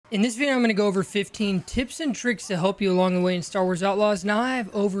In this video, I'm going to go over 15 tips and tricks to help you along the way in Star Wars Outlaws. Now, I have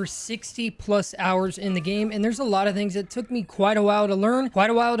over 60 plus hours in the game, and there's a lot of things that took me quite a while to learn, quite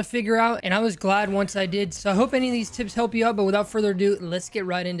a while to figure out, and I was glad once I did. So I hope any of these tips help you out, but without further ado, let's get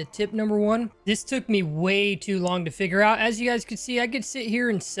right into tip number one. This took me way too long to figure out. As you guys could see, I could sit here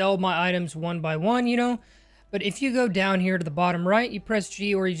and sell my items one by one, you know. But if you go down here to the bottom right, you press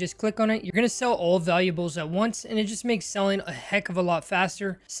G or you just click on it, you're going to sell all valuables at once, and it just makes selling a heck of a lot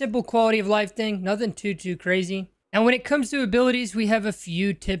faster. Simple quality of life thing, nothing too crazy. Now, when it comes to abilities, we have a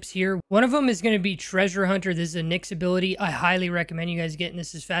few tips here. One of them is going to be Treasure Hunter. This is a Nick's ability. I highly recommend you guys getting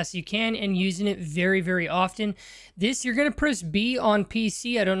this as fast as you can and using it very often. This, you're going to press B on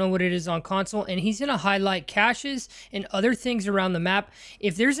PC. I don't know what it is on console. And he's going to highlight caches and other things around the map.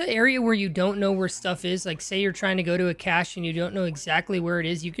 If there's an area where you don't know where stuff is, like say you're trying to go to a cache and you don't know exactly where it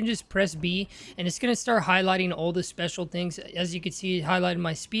is, you can just press B and it's going to start highlighting all the special things. As you can see, it highlighted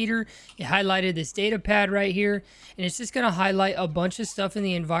my speeder. It highlighted this data pad right here. And it's just going to highlight a bunch of stuff in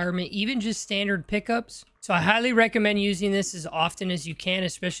the environment, even just standard pickups. So I highly recommend using this as often as you can,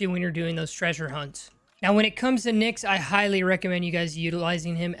 especially when you're doing those treasure hunts. Now, when it comes to Nyx, I highly recommend you guys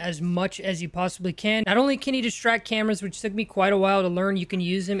utilizing him as much as you possibly can. Not only can he distract cameras, which took me quite a while to learn, you can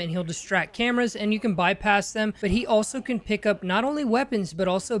use him and he'll distract cameras and you can bypass them, but he also can pick up not only weapons, but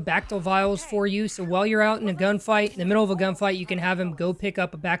also Bactyl vials for you. So while you're out in a gunfight, in the middle of a gunfight, you can have him go pick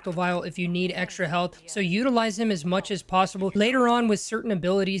up a Bactyl vial if you need extra health. So utilize him as much as possible. Later on, with certain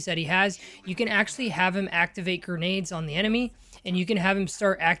abilities that he has, you can actually have him activate grenades on the enemy, and you can have him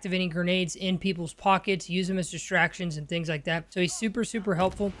start activating grenades in people's pockets, use them as distractions and things like that. So he's super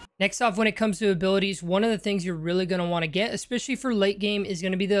helpful. Next off, when it comes to abilities, one of the things you're really going to want to get, especially for late game, is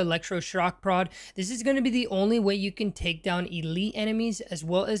going to be the Electroshock Prod. This is going to be the only way you can take down elite enemies as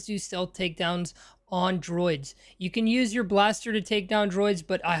well as do stealth takedowns on droids. You can use your blaster to take down droids,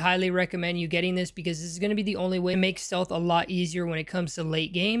 but I highly recommend you getting this because this is going to be the only way to make stealth a lot easier when it comes to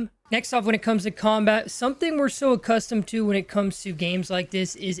late game. Next off, when it comes to combat, something we're so accustomed to when it comes to games like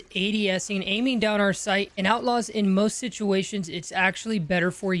this is ADSing, aiming down our sight. In Outlaws, in most situations, it's actually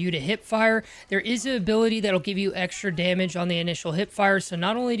better for you to hip fire. There is an ability that'll give you extra damage on the initial hip fire, so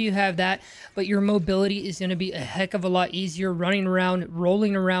not only do you have that, but your mobility is going to be a heck of a lot easier, running around,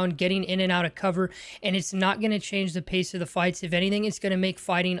 rolling around, getting in and out of cover, and it's not going to change the pace of the fights. If anything, it's going to make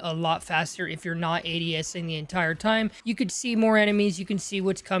fighting a lot faster if you're not ADSing the entire time. You could see more enemies, you can see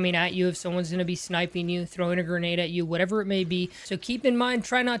what's coming at you, if someone's going to be sniping you, throwing a grenade at you, whatever it may be. So keep in mind,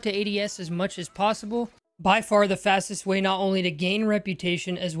 try not to ADS as much as possible. By far the fastest way not only to gain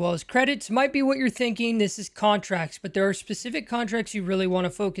reputation as well as credits might be what you're thinking, this is contracts, but there are specific contracts you really want to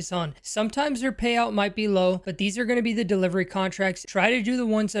focus on. Sometimes their payout might be low, but these are going to be the delivery contracts. Try to do the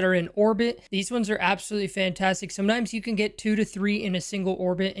ones that are in orbit. These ones are absolutely fantastic. Sometimes you can get 2 to 3 in a single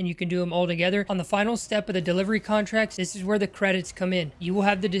orbit and you can do them all together. On the final step of the delivery contracts, this is where the credits come in. You will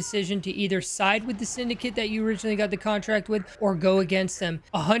have the decision to either side with the syndicate that you originally got the contract with or go against them.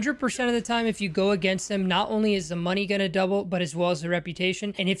 100% of the time, if you go against them, not only is the money going to double, but as well as the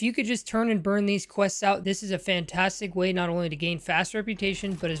reputation. And if you could just turn and burn these quests out, this is a fantastic way not only to gain fast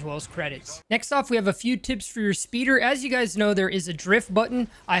reputation, but as well as credits. Next off, we have a few tips for your speeder. As you guys know, there is a drift button.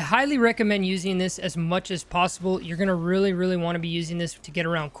 I highly recommend using this as much as possible. You're going to really want to be using this to get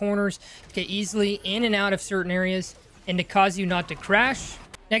around corners, to get easily in and out of certain areas, and to cause you not to crash.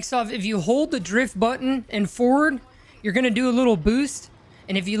 Next off, if you hold the drift button and forward, you're going to do a little boost.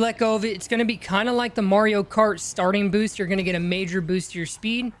 And if you let go of it, it's going to be kind of like the Mario Kart starting boost. You're going to get a major boost to your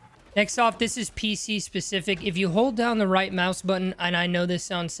speed. Next off, this is PC specific. If you hold down the right mouse button, and I know this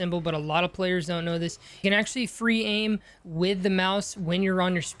sounds simple, but a lot of players don't know this, you can actually free aim with the mouse when you're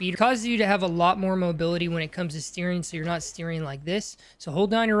on your speed. It causes you to have a lot more mobility when it comes to steering, so you're not steering like this. So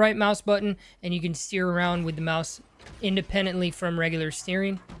hold down your right mouse button, and you can steer around with the mouse independently from regular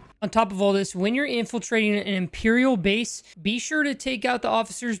steering. On top of all this, when you're infiltrating an Imperial base, be sure to take out the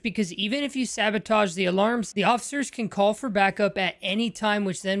officers, because even if you sabotage the alarms, the officers can call for backup at any time,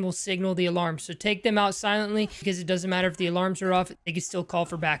 which then will signal the alarms. So take them out silently, because it doesn't matter if the alarms are off, they can still call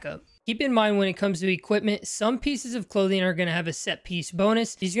for backup. Keep in mind, when it comes to equipment, some pieces of clothing are going to have a set piece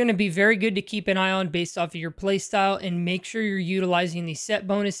bonus. These are going to be very good to keep an eye on based off of your playstyle, and make sure you're utilizing these set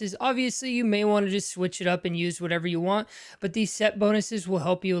bonuses. Obviously, you may want to just switch it up and use whatever you want, but these set bonuses will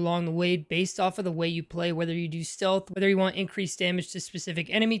help you along the way based off of the way you play, whether you do stealth, whether you want increased damage to specific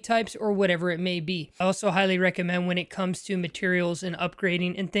enemy types, or whatever it may be. I also highly recommend, when it comes to materials and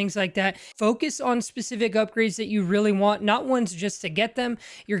upgrading and things like that, focus on specific upgrades that you really want, not ones just to get them.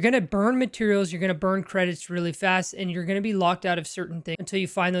 You're going to burn burn materials, you're going to burn credits really fast, and you're going to be locked out of certain things until you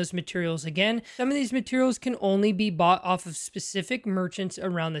find those materials again. Some of these materials can only be bought off of specific merchants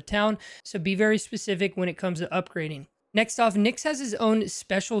around the town, so be very specific when it comes to upgrading. Next off, Nyx has his own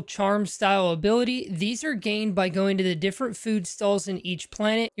special charm style ability. These are gained by going to the different food stalls in each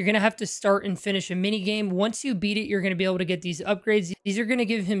planet. You're going to have to start and finish a mini game. Once you beat it, you're going to be able to get these upgrades. These are going to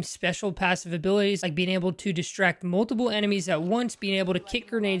give him special passive abilities like being able to distract multiple enemies at once, being able to kick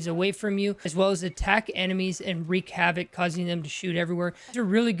grenades away from you, as well as attack enemies and wreak havoc, causing them to shoot everywhere. These are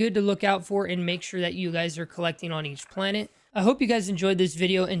really good to look out for and make sure that you guys are collecting on each planet. I hope you guys enjoyed this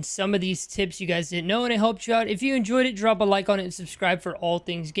video and some of these tips you guys didn't know and it helped you out. If you enjoyed it, drop a like on it and subscribe for all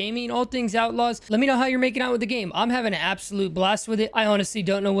things gaming, all things Outlaws. Let me know how you're making out with the game. I'm having an absolute blast with it. I honestly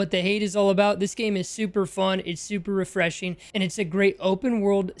don't know what the hate is all about. This game is super fun, it's super refreshing, and it's a great open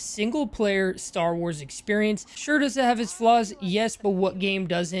world, single player Star Wars experience. Sure, does it have its flaws? Yes, but what game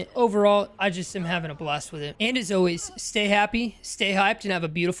doesn't? Overall, I just am having a blast with it. And as always, stay happy, stay hyped, and have a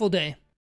beautiful day.